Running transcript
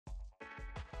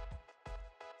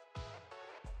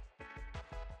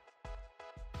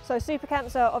So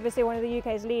SuperCamps are obviously one of the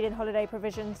UK's leading holiday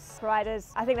provisions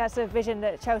providers. I think that's a vision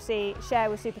that Chelsea share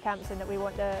with SuperCamps, in that we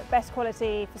want the best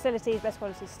quality facilities, best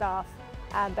quality staff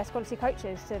and best quality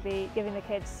coaches to be giving the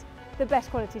kids the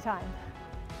best quality time.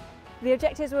 The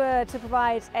objectives were to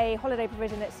provide a holiday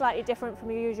provision that's slightly different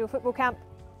from your usual football camp.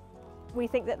 We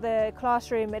think that the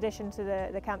classroom addition to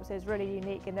the camps is really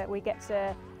unique, in that we get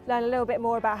to learn a little bit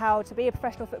more about how to be a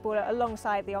professional footballer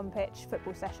alongside the on-pitch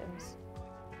football sessions.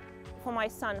 For my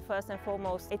son, first and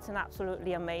foremost, it's an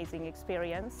absolutely amazing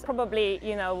experience. Probably,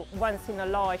 once in a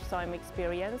lifetime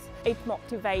experience. It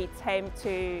motivates him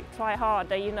to try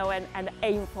harder, and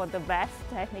aim for the best,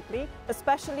 technically.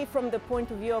 Especially from the point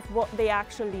of view of what they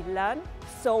actually learn.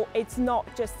 So it's not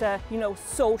just a,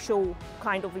 social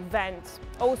kind of event.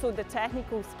 Also the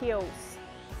technical skills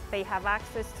they have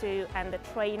access to, and the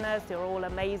trainers, they're all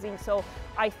amazing. So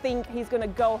I think he's going to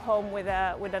go home with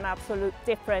an absolute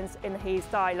difference in his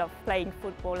style of playing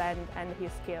football and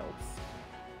his skills.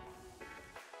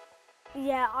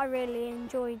 Yeah, I really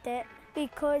enjoyed it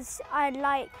because I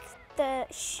like the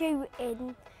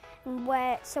shooting,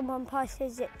 where someone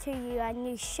passes it to you and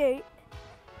you shoot.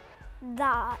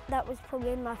 That was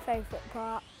probably my favourite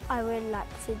part. I would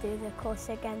like to do the course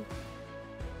again.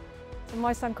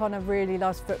 My son Connor really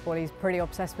loves football, he's pretty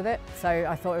obsessed with it, so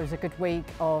I thought it was a good week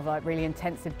of really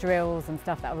intensive drills and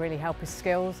stuff that will really help his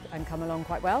skills and come along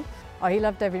quite well. He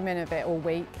loved every minute of it all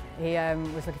week. He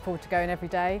was looking forward to going every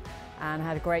day and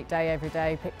had a great day every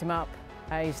day, picked him up.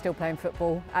 He's still playing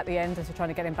football at the end as we're trying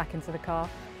to get him back into the car.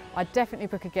 I'd definitely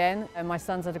book again, and my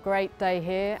son's had a great day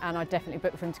here, and I'd definitely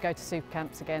book for him to go to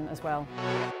SuperCamps again as well.